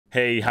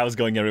Hey, how's it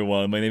going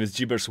everyone? My name is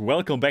Gibbers.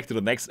 Welcome back to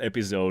the next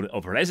episode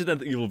of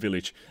Resident Evil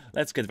Village.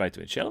 Let's get right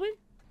to it, shall we?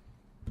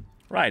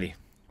 Righty.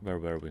 Where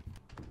were we?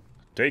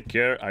 Take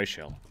care, I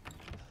shall.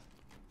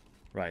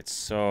 Right,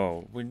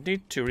 so we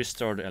need to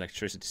restore the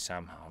electricity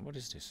somehow. What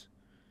is this?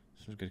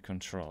 So we get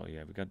control.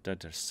 Yeah, we got that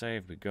there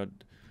saved. We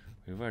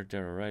were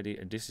there already.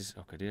 And this is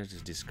okay, there's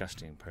this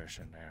disgusting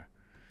person there.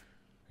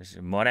 This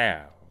is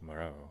Moreau.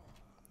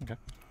 Okay.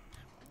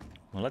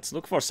 Well, let's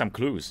look for some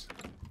clues.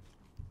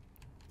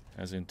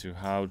 As into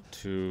how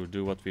to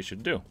do what we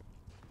should do.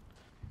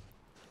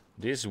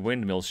 These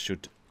windmills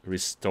should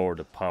restore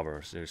the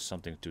power. So there's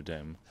something to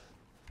them.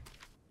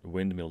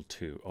 Windmill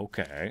 2.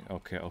 Okay. Oh,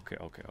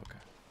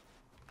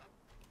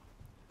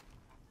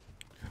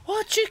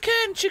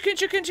 chicken!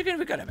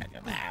 We gotta make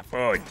a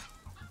food.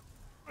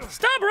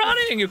 Stop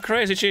running, you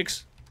crazy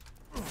chicks!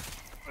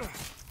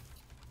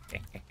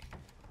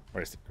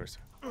 Where's it?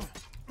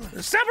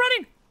 Stop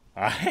running!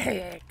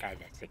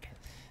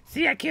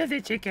 See, I killed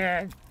the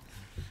chicken.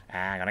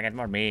 I'm gonna get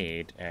more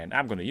meat, and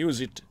I'm gonna use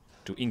it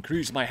to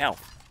increase my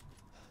health.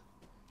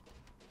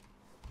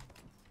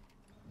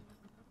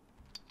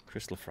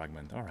 Crystal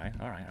fragment. All right.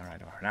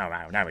 Now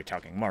we're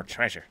talking. More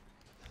treasure,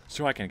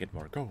 so I can get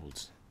more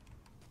golds.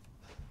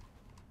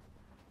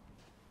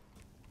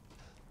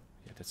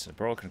 Yeah, that's a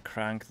broken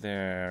crank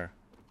there.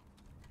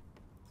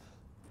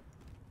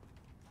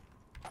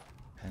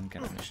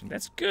 Handgun ammunition.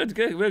 That's good.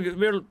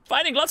 We're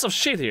finding lots of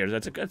shit here.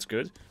 That's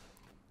good.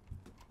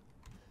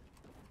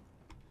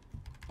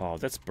 Oh,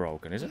 that's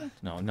broken, isn't it?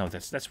 No,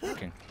 that's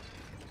working.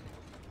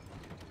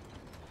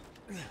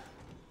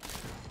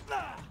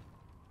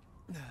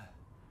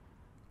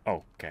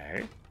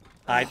 Okay.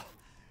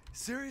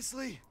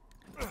 Seriously?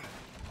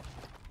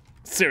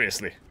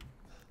 Seriously.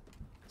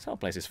 This whole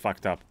place is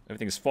fucked up.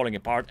 Everything is falling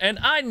apart, and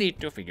I need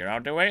to figure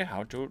out a way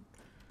how to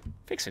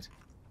fix it.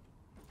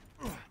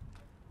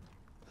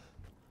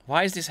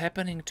 Why is this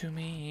happening to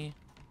me?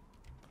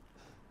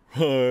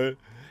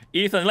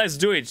 Ethan, let's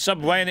do it. Stop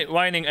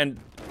whining and...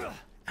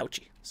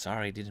 Ouchie.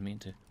 Sorry, didn't mean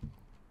to.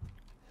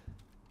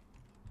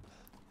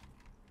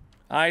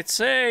 I'd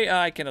say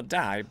I cannot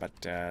die,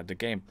 but the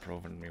game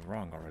proven me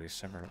wrong already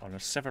on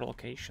several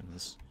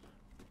occasions.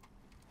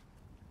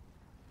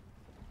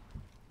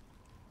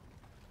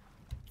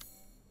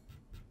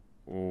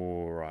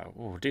 Alright.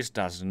 Oh, this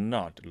does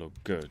not look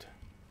good.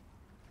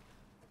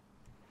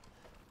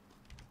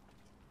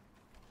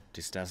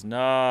 This does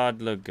not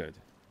look good.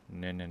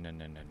 No.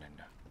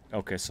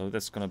 Okay, so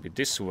that's gonna be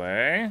this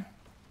way.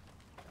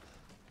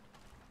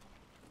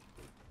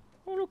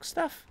 Oh, look,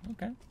 stuff.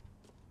 Okay.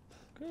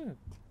 Good.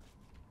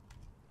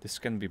 This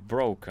can be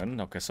broken.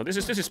 Okay, so this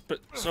is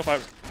so far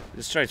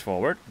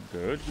straightforward.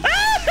 Good.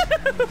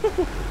 I'm not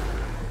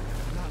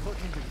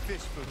looking for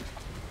fish food.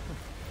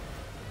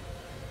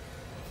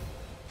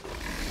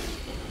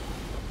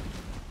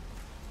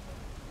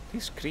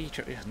 This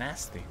creature is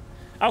nasty.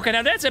 Okay,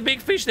 now that's a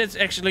big fish that's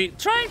actually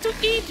trying to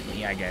eat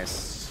me, I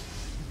guess.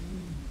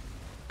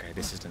 Okay,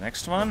 this is the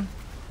next one.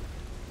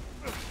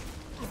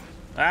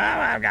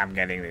 Ah, I'm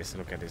getting this.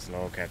 Look at this.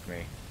 Look at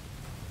me.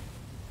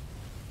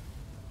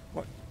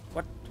 What?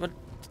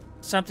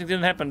 Something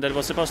didn't happen that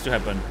was supposed to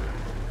happen.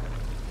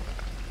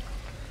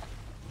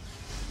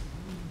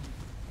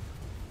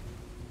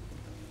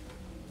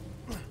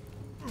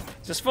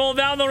 Just fall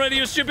down already,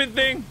 you stupid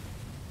thing!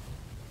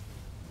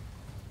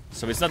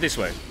 So it's not this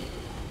way.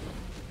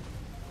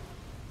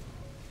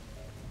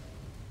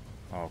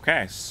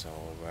 Okay, so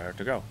where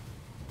to go?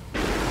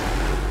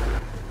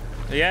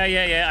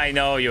 Yeah, I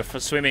know, you're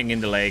swimming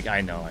in the lake,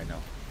 I know.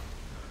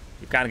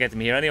 You can't get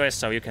me here anyway,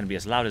 so you can be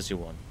as loud as you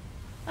want.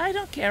 I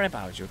don't care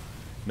about you.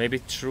 Maybe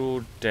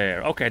through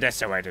there. Okay, that's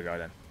the way to go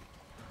then.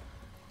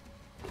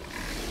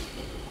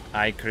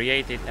 I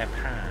created a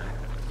path.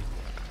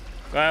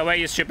 Go away,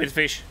 you stupid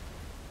fish.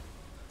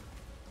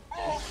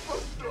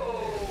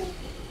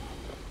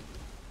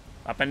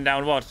 Up and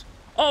down what?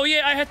 Oh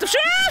yeah, I had to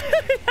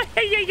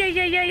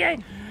yeah.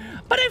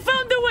 But I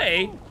found the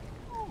way.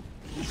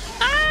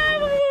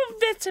 Oh,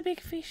 that's a big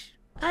fish.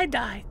 I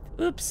died.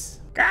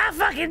 Oops. Ah,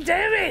 fucking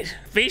damn it!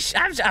 Fish,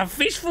 I'm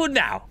fish food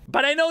now.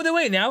 But I know the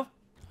way now.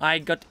 I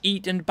got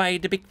eaten by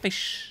the big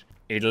fish.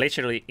 It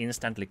literally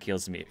instantly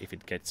kills me if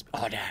it gets...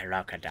 Oh, there,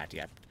 look at that,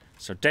 yep.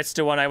 So that's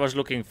the one I was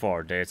looking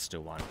for. That's the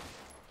one.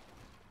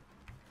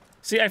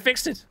 See, I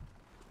fixed it.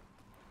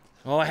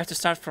 Oh, I have to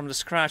start from the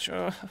scratch.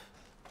 Oh.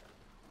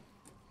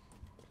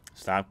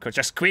 Stop,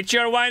 just quit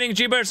your whining,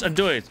 Gibbers, and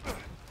do it.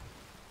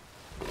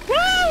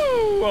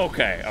 Woo!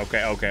 Okay. I'm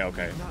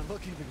not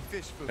looking for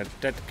fish food.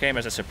 That came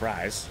as a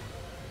surprise.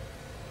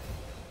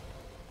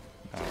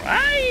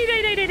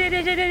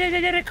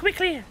 Alright!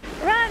 Quickly!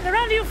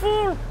 Run, you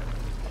fool!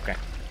 Okay.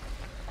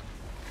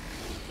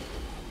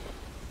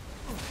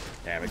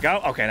 There we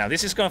go. Okay, now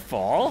this is gonna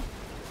fall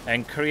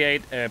and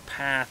create a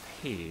path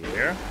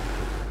here.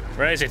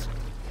 Where is it?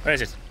 Where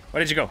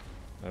did you go?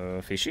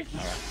 Fishy?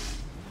 Alright.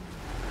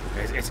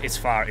 It's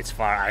far.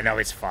 I know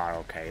it's far.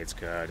 Okay, it's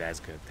good. That's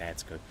good.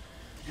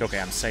 Okay,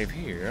 I'm safe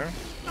here.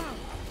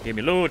 Give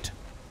me loot.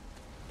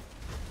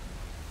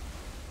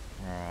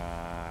 Alright.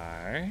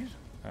 Right.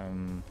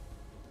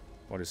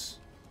 What is...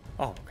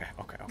 Oh, okay.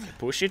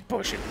 Push it.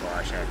 Push it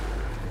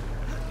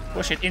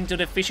into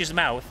the fish's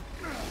mouth.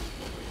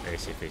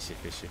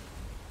 Fishy.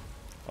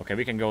 Okay,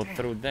 we can go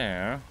through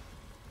there.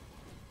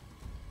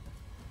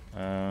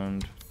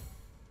 And...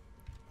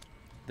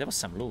 There was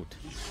some loot.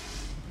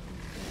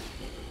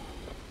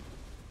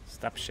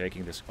 Stop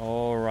shaking this.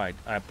 Alright,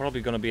 I'm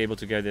probably gonna be able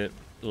to get it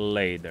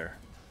later.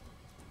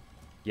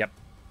 Yep.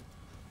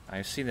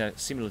 I've seen a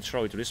similar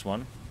trophy to this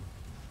one.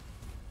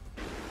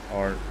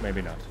 Or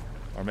maybe not.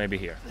 Or maybe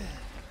here.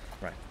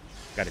 Right.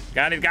 Got it.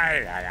 I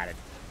got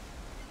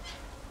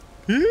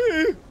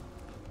it.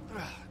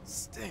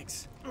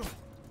 Stinks.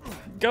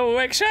 Go,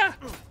 Extra!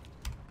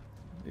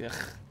 Ugh.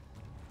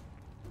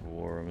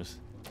 Worms.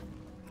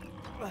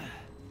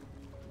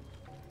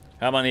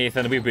 Come on,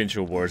 Ethan. We've been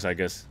through wars, I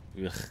guess.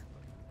 Ugh.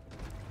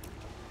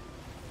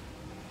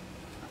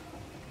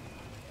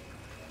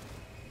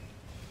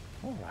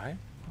 Alright.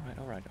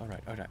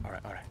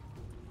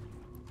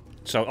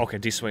 So, okay,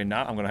 this way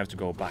now. I'm gonna have to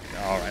go back.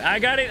 Alright, I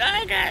got it.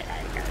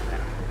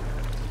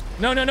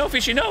 No,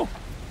 fishy, no!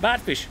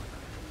 Bad fish.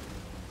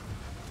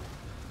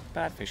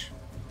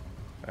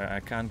 I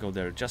can't go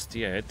there just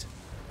yet.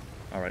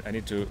 Alright, I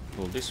need to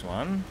pull this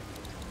one.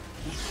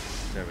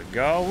 There we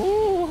go.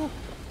 Woo.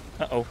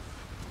 Uh-oh.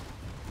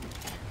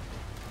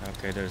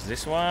 Okay, there's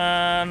this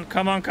one.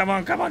 Come on. Do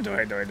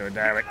it.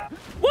 There we go.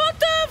 What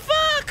the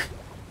fuck?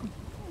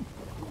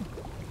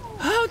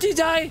 How did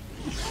I?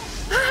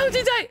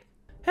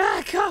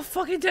 Ah, God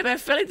fucking damn, I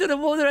fell into the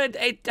water and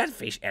that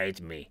fish ate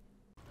me.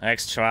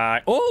 Next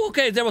try. Oh,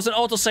 okay, there was an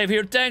autosave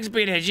here. Thanks,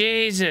 Peter.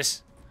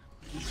 Jesus.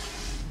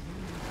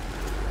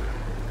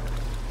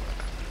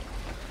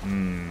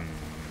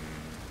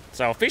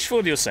 So, fish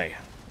food, you say?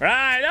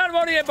 Right, don't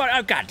worry about it.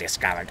 I've got this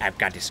covered. I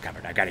got it.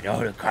 Oh,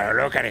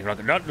 look at it.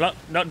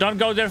 No, don't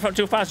go there for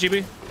too fast,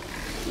 GB.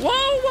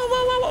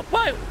 Whoa.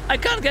 Why? I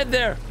can't get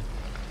there.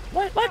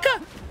 Why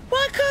can't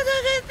I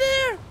get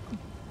there?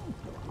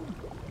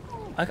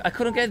 I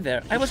couldn't get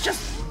there. I was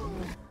just...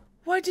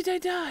 Why did I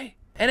die?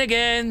 And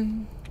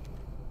again...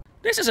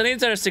 This is an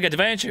interesting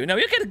adventure. You know,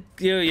 you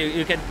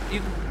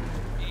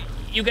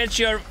get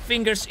your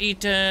fingers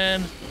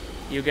eaten,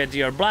 you get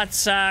your blood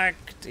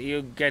sucked,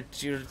 you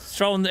get your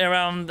thrown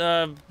around,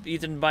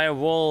 eaten by a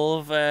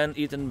wolf and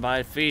eaten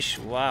by fish.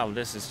 Wow,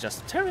 this is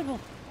just terrible.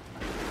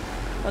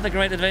 What a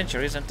great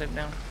adventure, isn't it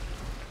now?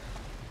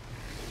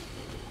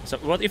 So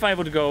what if I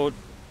would go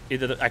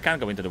into the... I can't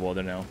go into the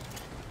water now.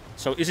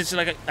 So is it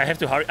like I have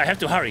to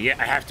hurry? Yeah,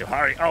 I have to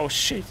hurry. Oh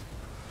shit.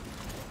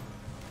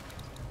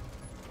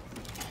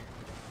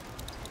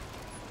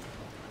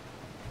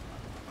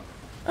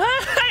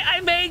 I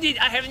made it!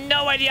 I have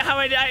no idea how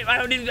I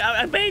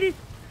made it!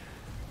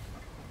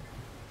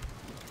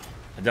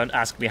 Don't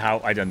ask me how,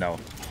 I don't know.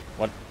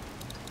 What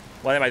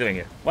am I doing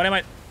here?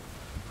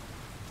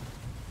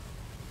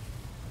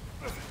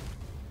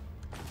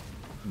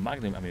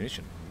 Magnum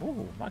ammunition.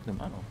 Ooh, magnum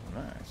ammo.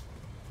 Nice.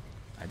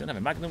 I don't have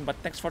a magnum, but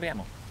thanks for the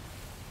ammo.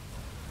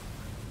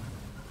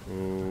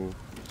 Ooh.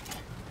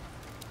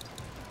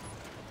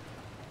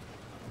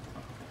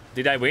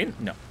 Did I win?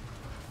 No.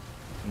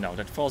 No,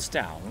 that falls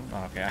down.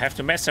 Okay, I have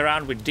to mess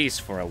around with these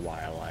for a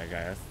while, I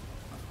guess.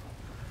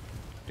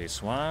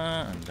 This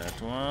one and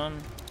that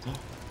one.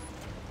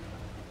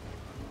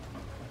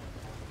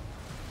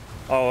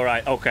 Oh,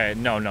 right, okay.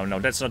 No,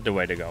 that's not the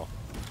way to go.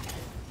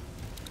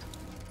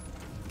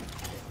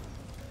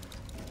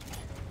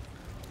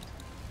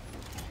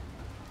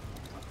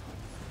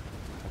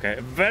 Okay,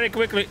 very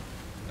quickly.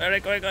 I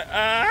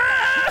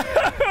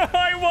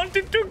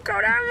wanted to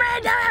go down.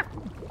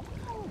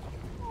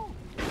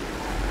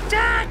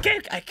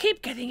 I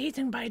keep getting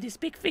eaten by this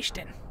big fish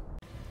then.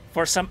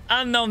 For some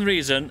unknown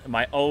reason,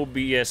 my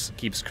OBS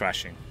keeps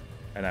crashing.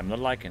 And I'm not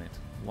liking it.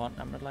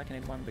 I'm not liking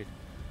it one bit.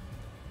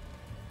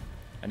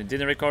 And it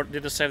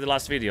didn't save the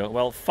last video.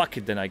 Well, fuck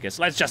it then, I guess.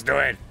 Let's just do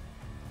it.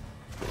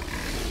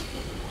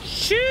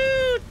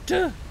 Shoot!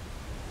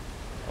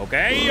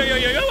 Okay.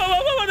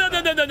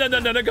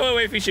 No, go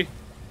away, fishy.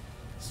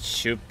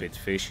 Stupid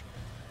fish.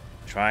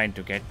 Trying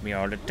to get me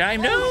all the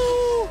time.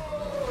 No!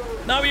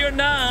 No, you're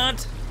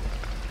not.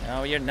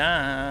 No, you're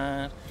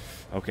not.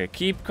 Okay,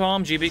 keep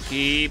calm, GB,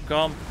 keep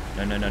calm.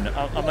 No.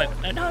 Oh,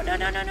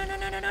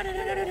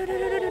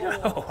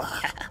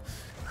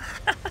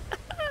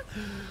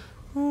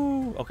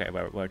 no. Okay,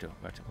 where to?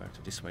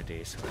 This way,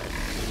 this way.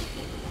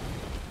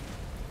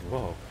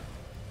 Whoa.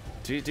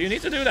 Do you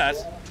need to do that?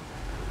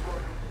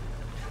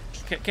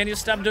 Can you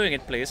stop doing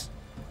it, please?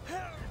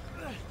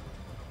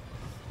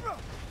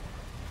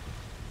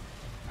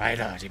 Right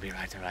on, GB,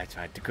 right.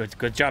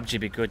 Good job,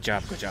 GB, good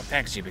job.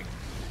 Thanks, GB.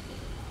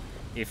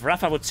 If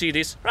Rafa would see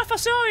this... Rafa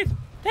saw it!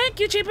 Thank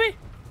you, GB!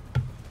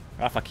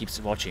 Rafa keeps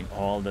watching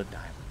all the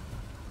time.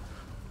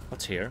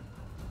 What's here?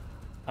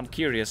 I'm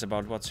curious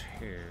about what's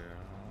here.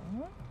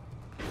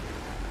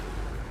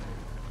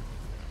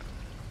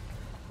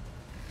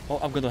 Oh,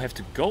 I'm gonna have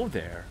to go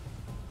there.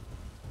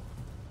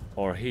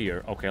 Or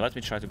here. Okay, let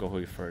me try to go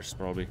here first,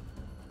 probably.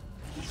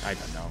 I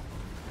don't know.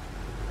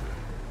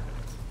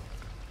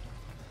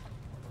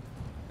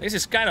 This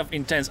is kind of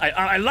intense.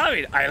 I love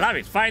it. I love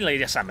it. Finally,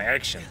 there's some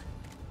action.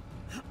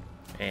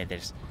 And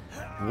there's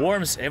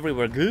worms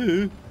everywhere.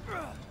 Goo.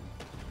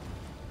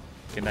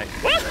 Can I?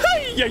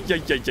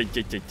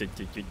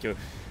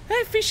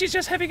 Hey, fish is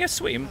just having a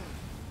swim.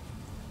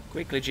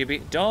 Quickly,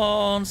 GB.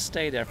 Don't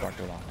stay there for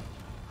too long.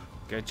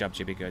 Good job,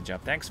 GB. Good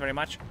job. Thanks very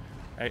much.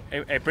 I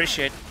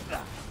appreciate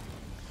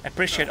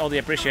all the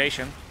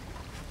appreciation.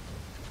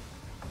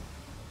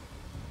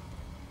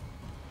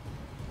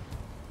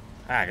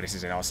 Ah, this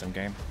is an awesome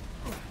game.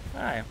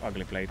 Ah,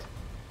 ugly plate.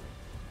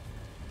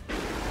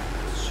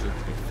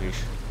 Stupid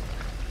fish.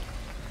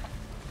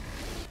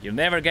 You'll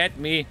never get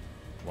me.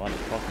 What a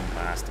fucking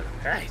bastard.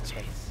 Hey,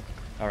 jeez.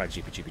 Alright,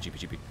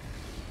 GP.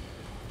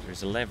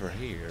 There's a lever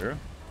here.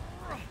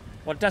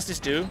 What does this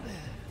do?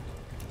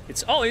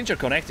 It's all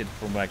interconnected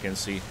from what I can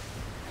see.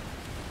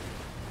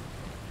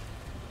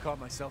 Caught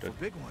myself a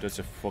big one. That's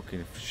a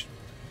fucking...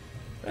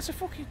 That's a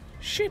fucking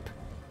ship.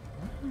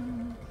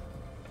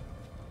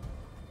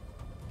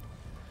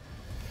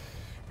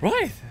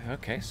 Right.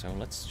 Okay, so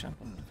let's jump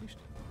on the fish.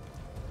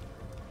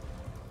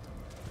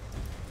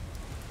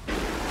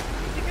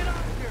 Get out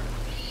of here.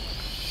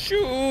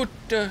 Shoot,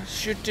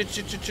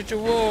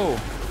 whoa.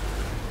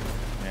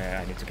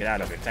 Yeah, I need to get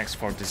out of it. Thanks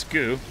for this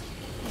goo.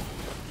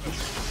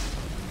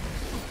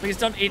 Please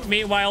don't eat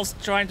me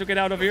whilst trying to get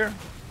out of here.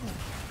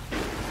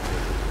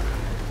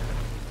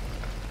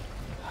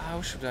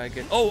 How should I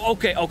get... Oh,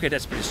 okay,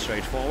 that's pretty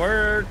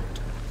straightforward.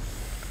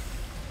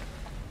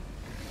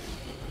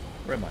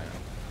 Where am I now?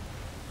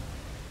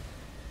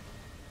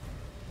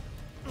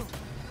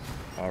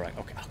 Alright,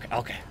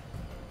 okay.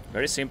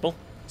 Very simple.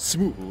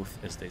 Smooth,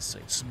 as they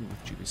say. Smooth,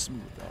 GB,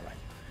 smooth, alright.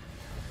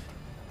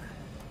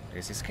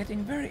 This is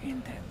getting very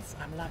intense.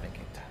 I'm loving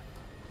it.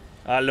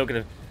 Look at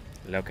it.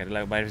 Look,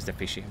 where's the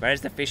fishy?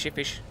 Where's the fishy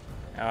fish?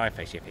 Oh,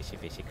 fishy,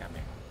 come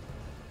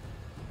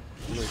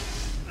here.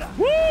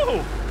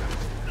 Woo!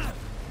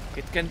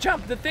 It can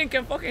jump, the thing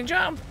can fucking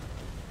jump!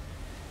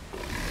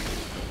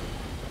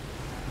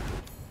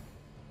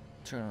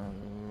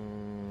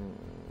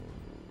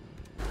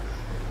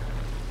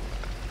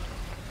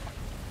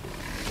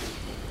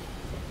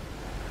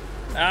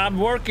 I'm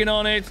working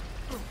on it!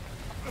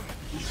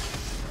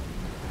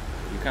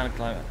 You can't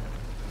climb.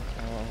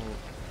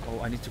 Oh,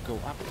 I need to go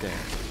up there.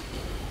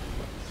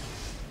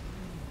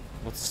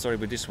 What's the story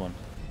with this one?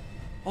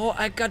 Oh,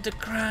 I got the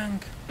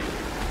crank!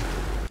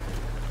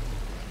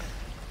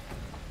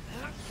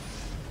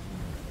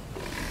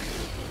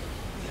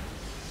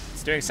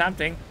 It's doing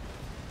something.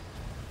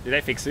 Did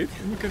I fix it?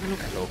 Look at me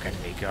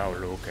go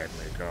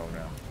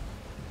now.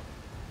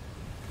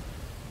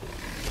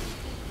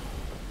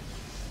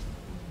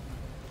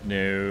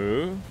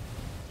 No.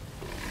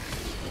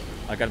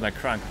 I got my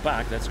crank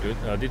back, that's good.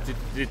 Did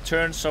it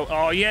turn so...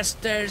 Oh yes,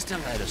 there's the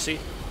ladder, see?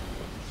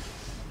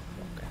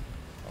 Okay.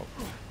 Oh,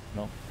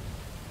 no.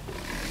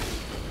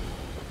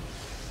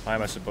 How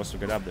am I supposed to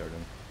get up there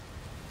then?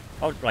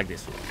 Oh, like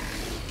this.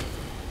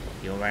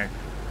 You were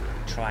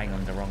trying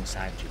on the wrong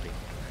side, GB.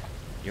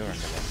 You're on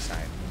the wrong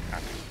side.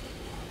 Okay.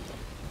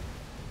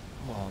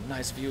 Oh,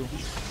 nice view.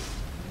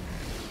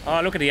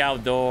 Oh, look at the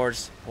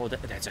outdoors. Oh,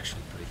 that's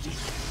actually pretty.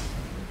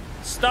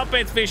 Stop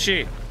it,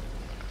 fishy!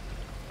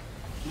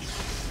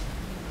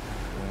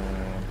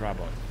 Grab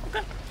on.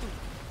 Okay.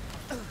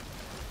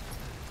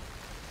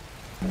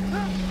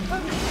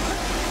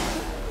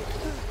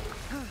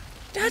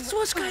 That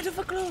was kind of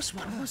a close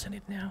one, wasn't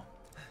it now?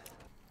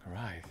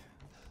 Alright.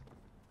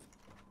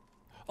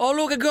 Oh,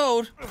 look, a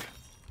goat!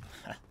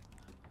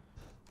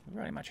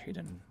 Very much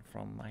hidden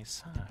from my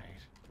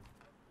side.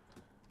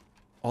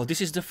 Oh, this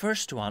is the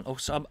first one. Oh,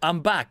 so I'm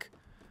back.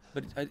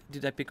 But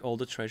did I pick all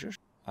the treasures?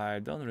 I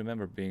don't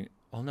remember being...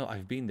 Oh no,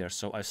 I've been there,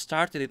 so I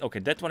started it. Okay,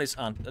 that one is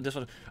on. This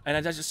one, and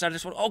I just started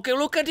this one. Okay,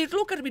 look at it!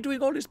 Look at me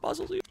doing all these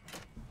puzzles. That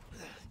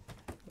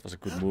was a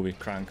good movie,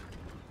 Crank.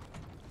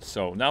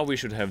 So now we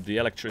should have the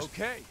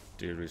electricity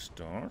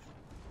restored.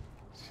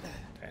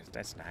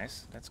 That's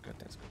nice. That's good.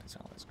 That's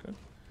good.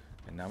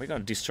 And now we're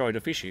gonna destroy the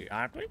fishy,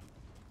 aren't we?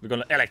 We're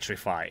gonna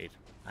electrify it.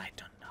 I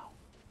don't know.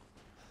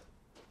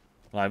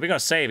 Well, we're gonna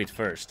save it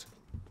first.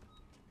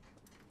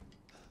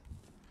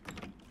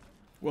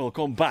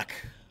 Welcome back.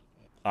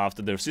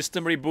 After the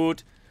system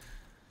reboot,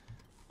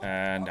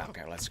 and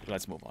okay,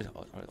 let's move on.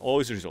 All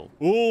is resolved.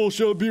 All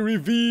shall be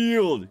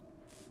revealed.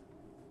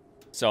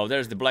 So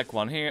there's the black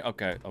one here.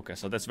 Okay,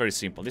 so that's very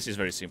simple. This is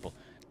very simple.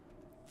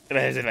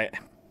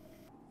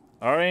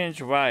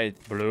 Orange, white,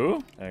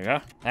 blue. There you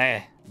go.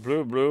 Hey,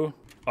 blue,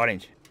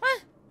 orange.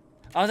 What?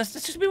 Oh, that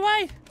should be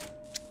white.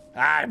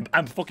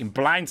 I'm fucking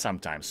blind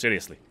sometimes.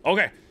 Seriously.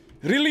 Okay,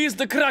 release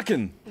the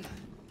Kraken.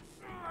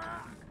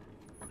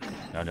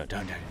 No, don't do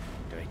it.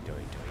 Do it.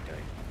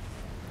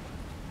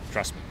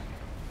 Trust me.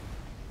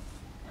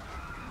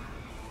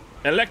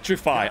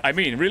 Electrify! I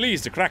mean,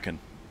 release the Kraken!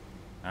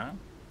 Huh?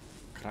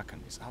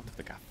 Kraken is out of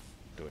the gaff.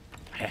 Do it.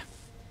 Yeah.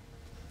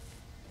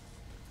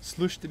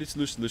 Slush, did it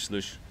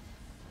slush.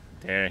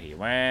 There he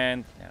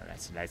went. Now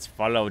let's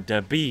follow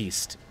the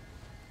beast.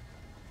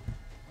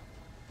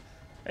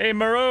 Hey,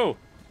 Moreau!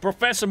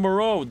 Professor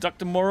Moreau,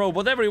 Dr. Moreau,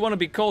 whatever you want to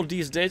be called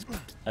these days.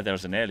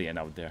 There's an alien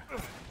out there.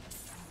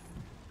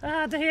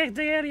 Ah, the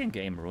alien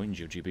game ruined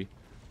you, GB.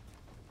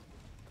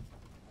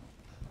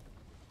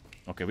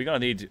 Okay, we're gonna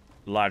need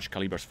large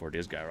calibers for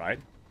this guy, right?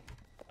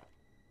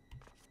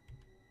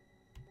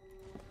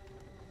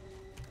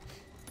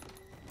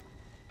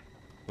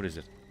 What is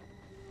it?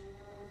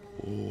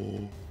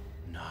 Oh,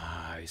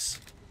 nice.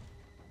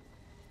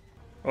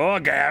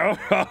 Okay.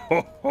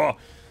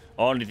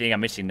 Only thing I'm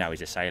missing now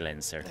is a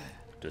silencer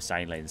to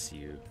silence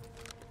you.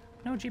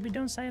 No, GB,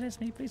 don't silence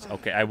me, please.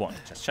 Okay, I won't.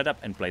 Just shut up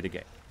and play the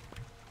game.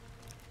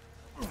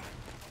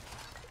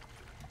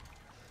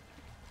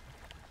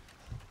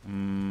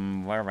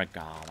 Where are we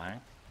going?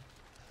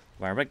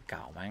 Where are we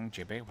going,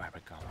 GB? Where are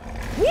we going?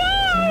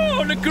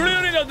 Whoa! The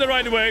clearly not the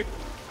right way.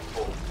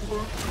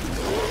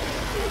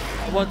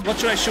 What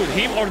should I shoot?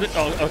 Him or the...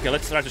 Oh, okay,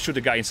 let's try to shoot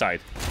the guy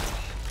inside.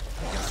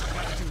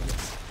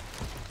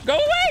 Go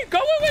away! Go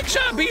away,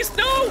 shot beast!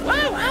 No!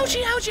 Wow!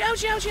 Ouchie, ouchie,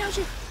 ouchie, ouchie,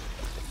 ouchie!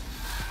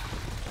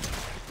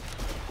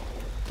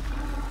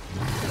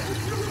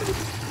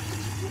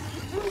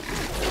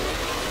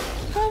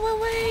 Go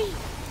away!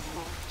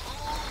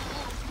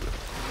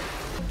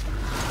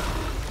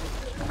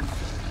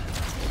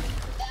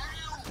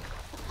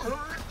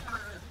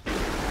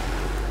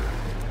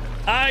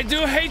 I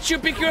do hate you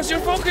because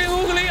you're fucking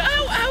ugly!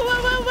 Ow! Ow!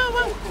 Ow! Ow! Ow!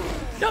 Ow!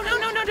 No! No!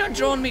 No! No! Don't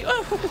drone me!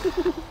 Oh!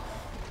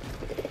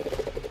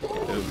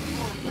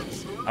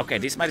 Okay,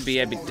 this might be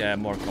a bit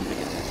more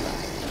complicated.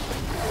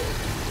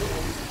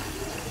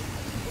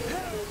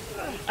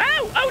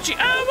 Ow! Ouchie!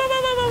 Ow! Whoa!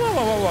 Whoa! Whoa! Whoa!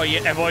 Whoa! Whoa! Whoa!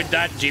 Yeah, avoid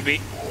that, GB.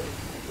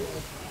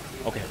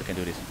 Okay, we can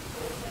do this.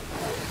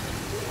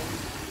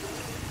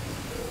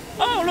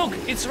 Oh, look!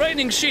 It's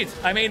raining shit.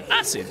 I mean,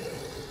 acid.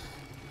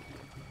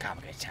 Come,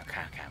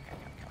 come.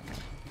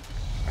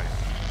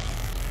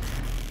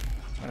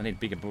 I need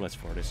bigger bullets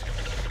for this.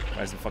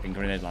 Where's the fucking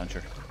grenade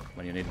launcher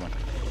when you need one?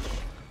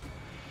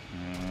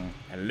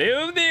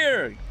 Hello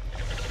there!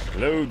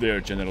 Hello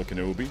there, General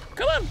Kenobi.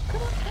 Come on,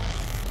 come on.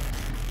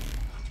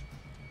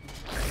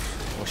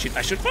 Oh shit,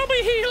 I should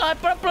probably heal. I'm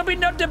probably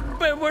not the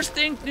worst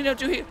thing, you know,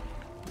 to heal.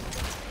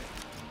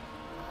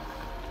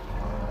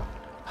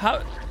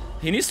 How?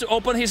 He needs to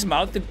open his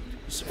mouth to,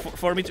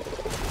 for me to...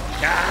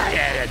 Ah,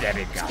 yeah, there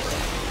we go.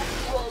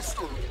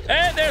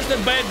 And there's the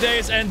bad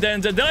days, and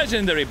then the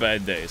legendary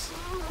bad days.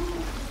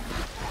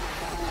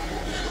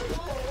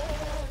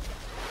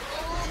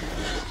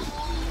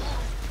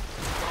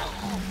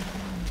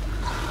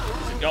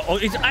 Oh,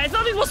 I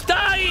thought it was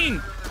dying!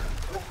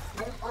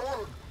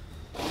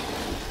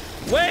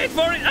 Wait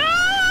for it!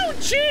 Oh,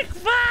 chick!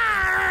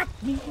 Fuck!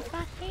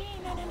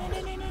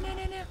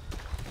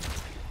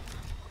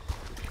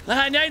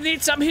 I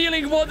need some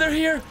healing water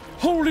here!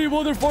 Holy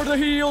water for the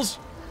heals!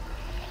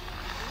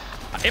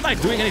 Am I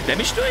doing any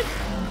damage to it?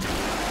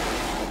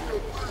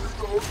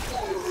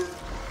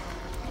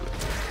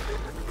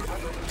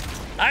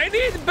 I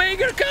need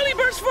bigger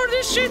calibers for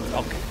this shit!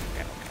 Okay.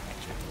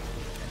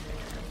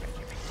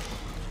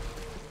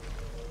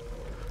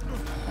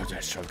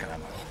 Shotgun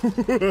ammo.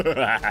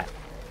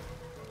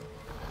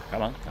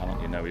 Come on,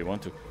 you know you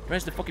want to.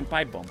 Where's the fucking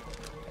pipe bomb?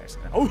 There's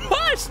no...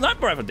 Oh,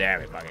 sniper rifle! There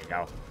we fucking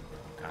go.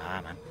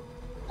 Come on.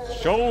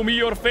 Show me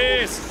your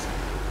face!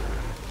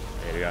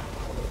 There you go.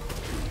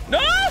 No!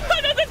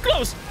 Not that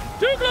close!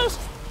 Too close!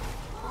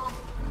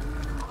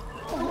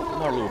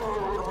 More loot.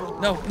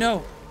 No,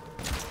 no.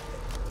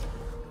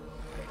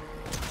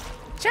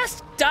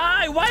 Just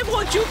die! Why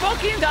won't you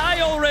fucking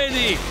die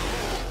already?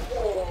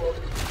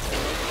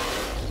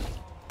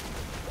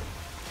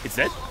 It's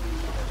dead?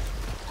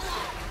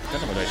 I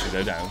don't know what I should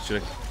do now.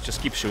 Should I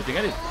just keep shooting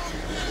at it?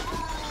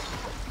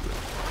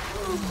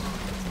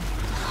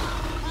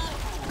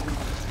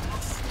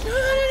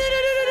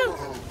 No!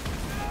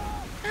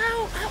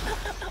 Ow!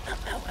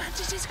 Ow!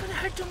 This is gonna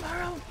hurt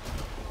tomorrow.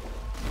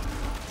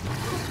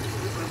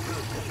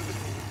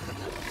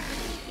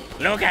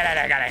 Look at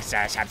it! I gotta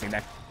say something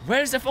that.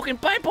 Where's the fucking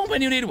pipe bomb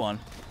when you need one?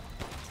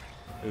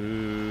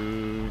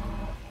 Okay.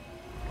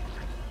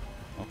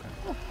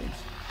 Oh, thanks.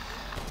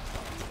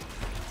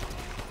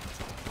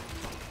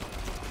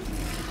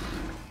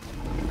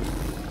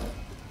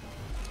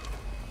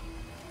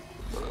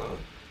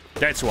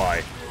 That's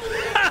why.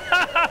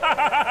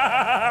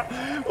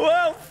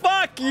 Well,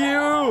 fuck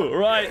you!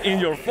 Right in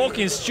your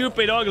fucking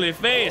stupid ugly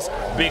face,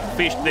 big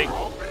fish thing.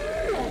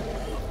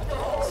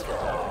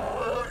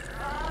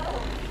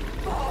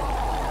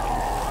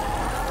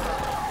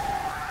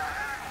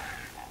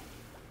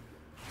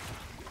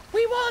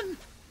 We won!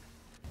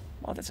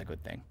 Well, that's a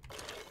good thing.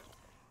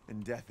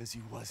 In death as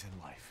he was in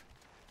life.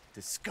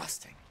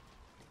 Disgusting.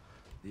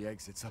 The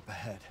exit's up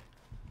ahead.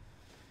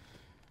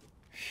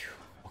 Phew.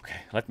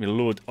 Okay, let me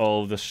loot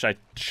all the shite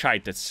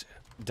that's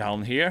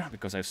down here,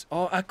 because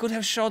I could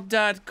have shot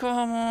that.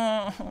 Come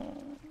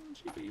on.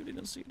 GB, you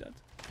didn't see that.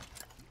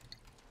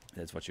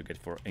 That's what you get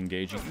for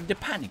engaging in the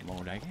panic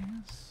mode, I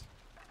guess.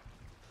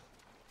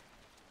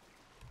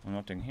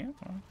 Nothing here.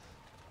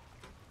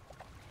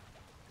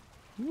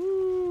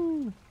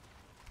 Woo!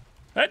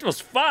 That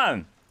was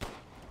fun.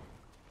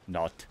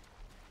 Not.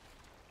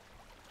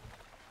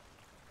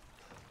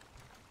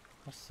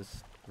 What's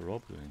this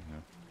rope doing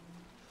here?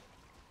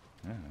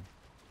 I don't know.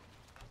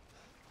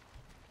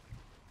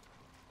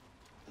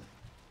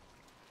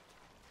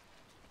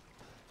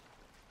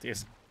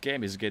 This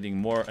game is getting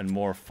more and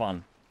more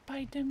fun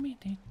by the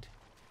minute.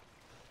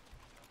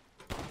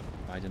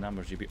 By the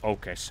number GB.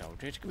 Okay, so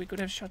we could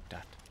have shot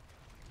that.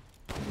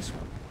 This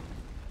one.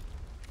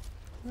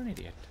 You're an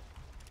idiot.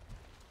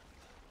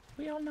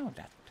 We all know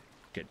that.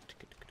 Good.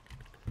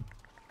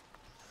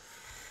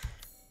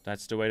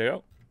 That's the way to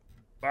go.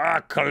 Ah,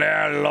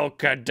 Claire,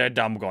 look at that.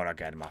 I'm gonna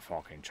get my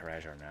fucking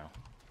treasure now.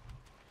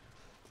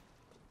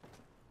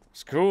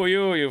 Screw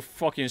you, you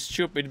fucking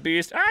stupid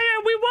beast. Ah,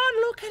 yeah, we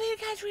won. Look at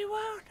it, guys. We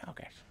won.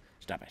 Okay,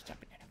 stop it.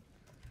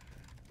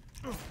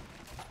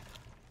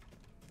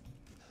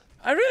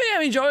 I really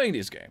am enjoying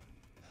this game.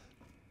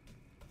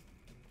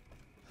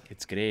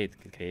 It's great.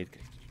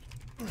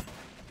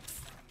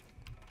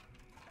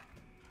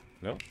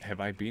 Well, have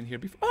I been here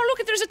before? Oh,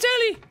 look, there's a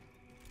telly.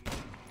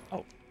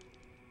 Oh.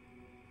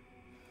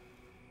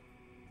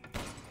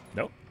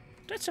 No,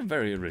 that's a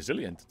very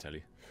resilient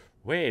telly.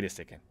 Wait a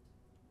second.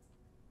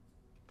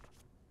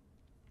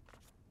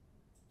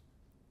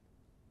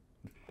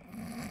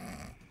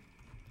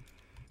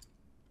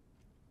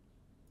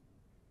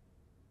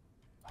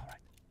 All right.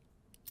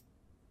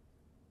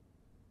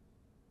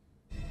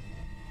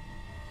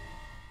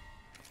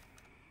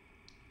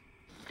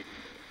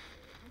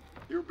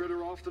 You're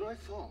better off than I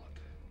thought.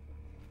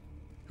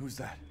 Who's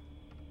that?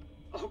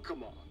 Oh,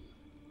 come on.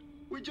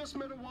 We just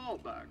met a while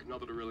back,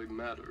 not that it really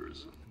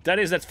matters. That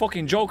is that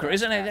fucking Joker,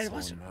 isn't it? That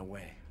was in my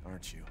way,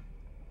 aren't you?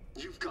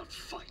 You've got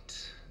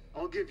fight.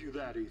 I'll give you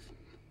that, Ethan.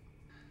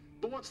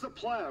 But what's the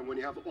plan when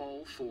you have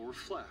all 4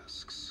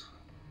 flasks?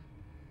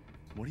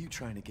 What are you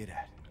trying to get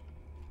at?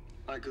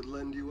 I could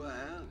lend you a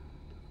hand.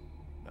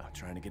 Not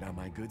trying to get on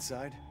my good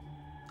side?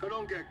 I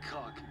don't get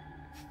cocky.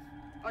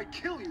 I'd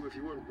kill you if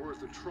you weren't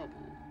worth the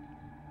trouble.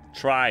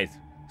 Try it.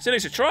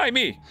 Seriously, try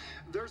me.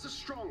 There's a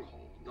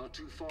stronghold not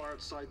too far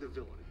outside the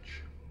village.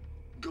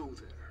 Go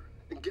there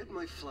and get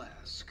my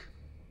flask.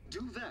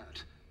 Do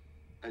that,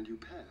 and you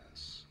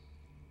pass.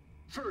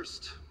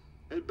 First,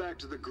 head back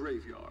to the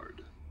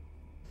graveyard.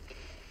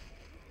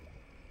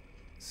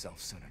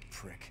 Self-centered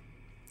prick.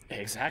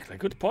 Exactly,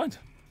 good point.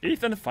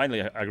 Ethan,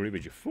 finally, I agree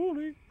with you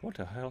fully. What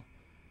the hell?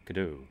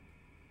 Kado.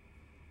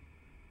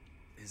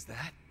 Is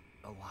that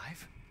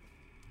alive?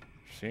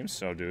 Seems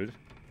so, dude.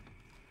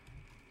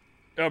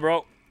 Oh,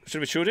 bro, should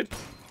we shoot it?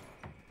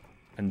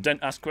 And then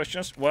ask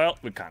questions? Well,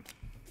 we can't.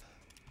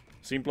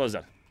 Simple as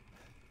that.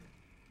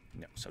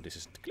 No, so this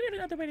is clearly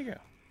not the way to go.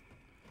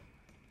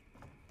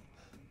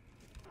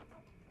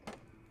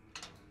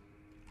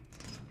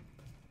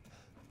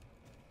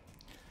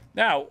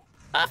 Now,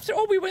 after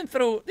all we went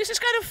through, this is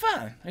kind of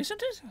fun,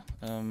 isn't it?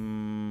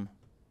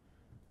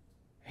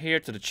 Here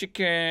to the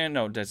chicken.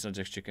 No, that's not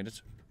just chicken.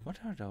 That's what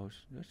are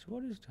those?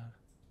 What is that?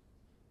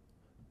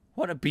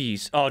 What a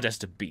bees. Oh, that's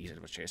the bees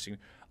that was chasing.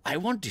 I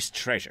want this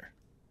treasure.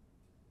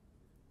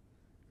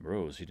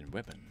 Moreau's hidden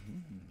weapon.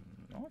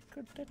 What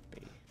could that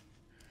be?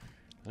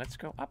 Let's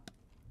go up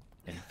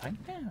and find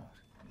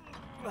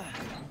out.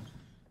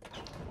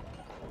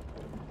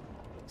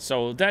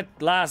 So that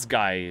last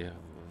guy,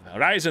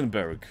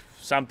 Reisenberg,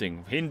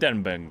 something,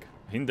 Hindenburg.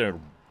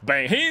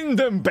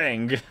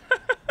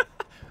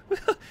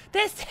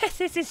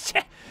 This is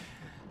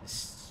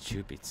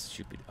stupid,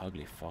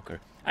 ugly fucker.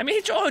 I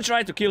mean, he only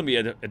tried to kill me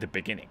at the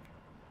beginning.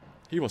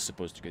 He was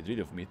supposed to get rid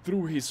of me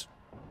through his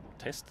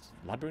test,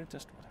 labyrinth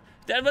test.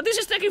 But this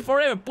is taking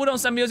forever. Put on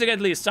some music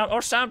at least,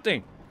 or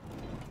something.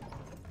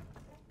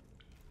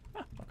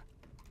 Ah,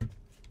 okay.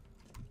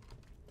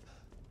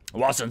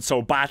 Wasn't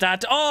so bad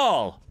at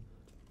all.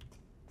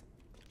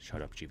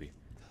 Shut up, GB.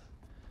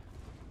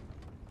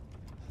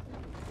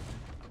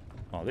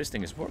 Oh, this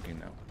thing is working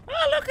now.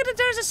 Oh, look at it.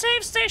 There's a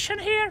save station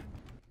here.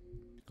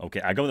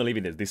 Okay, I'm gonna leave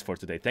it at this for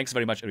today. Thanks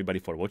very much, everybody,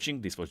 for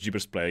watching. This was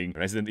Jeepers playing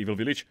Resident Evil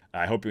Village.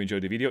 I hope you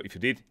enjoyed the video. If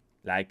you did,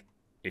 like.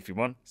 If you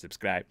want,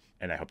 subscribe.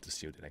 And I hope to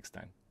see you the next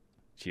time.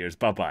 Cheers,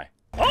 bye-bye.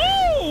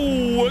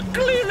 Oh,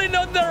 clearly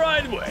not the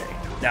right way.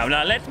 Now,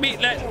 let me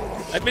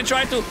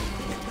try to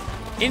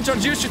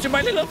introduce you to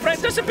my little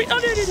friend. There's a bit. Oh,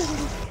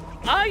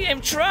 I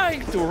am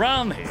trying to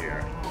run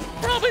here.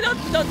 Probably not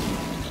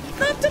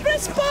the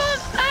best spot.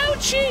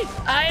 Ouchie!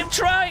 I am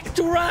trying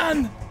to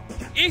run.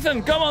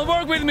 Ethan, come on,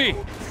 work with me.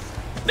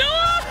 No!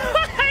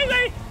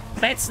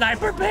 Bad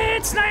sniper,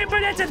 that's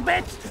a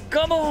bad.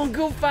 Come on,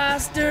 go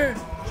faster.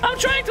 I'm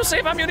trying to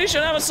save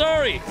ammunition. I'm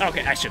sorry.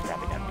 Okay, I should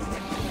probably have.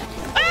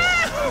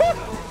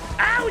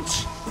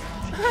 Ouch!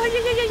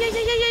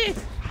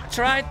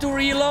 Try to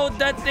reload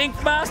that thing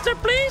faster,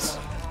 please.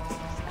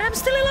 I'm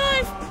still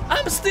alive.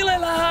 I'm still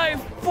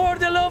alive. For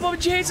the love of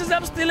Jesus,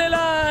 I'm still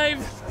alive.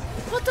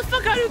 What the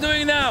fuck are you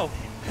doing now?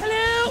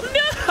 Hello?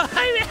 No!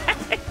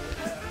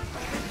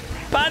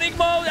 Panic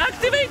mode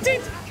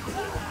activated.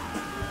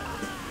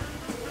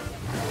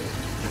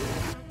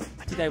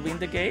 Did I win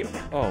the game?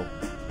 Oh.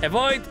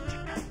 Avoid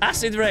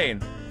acid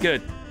rain.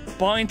 Good.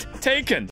 Point taken.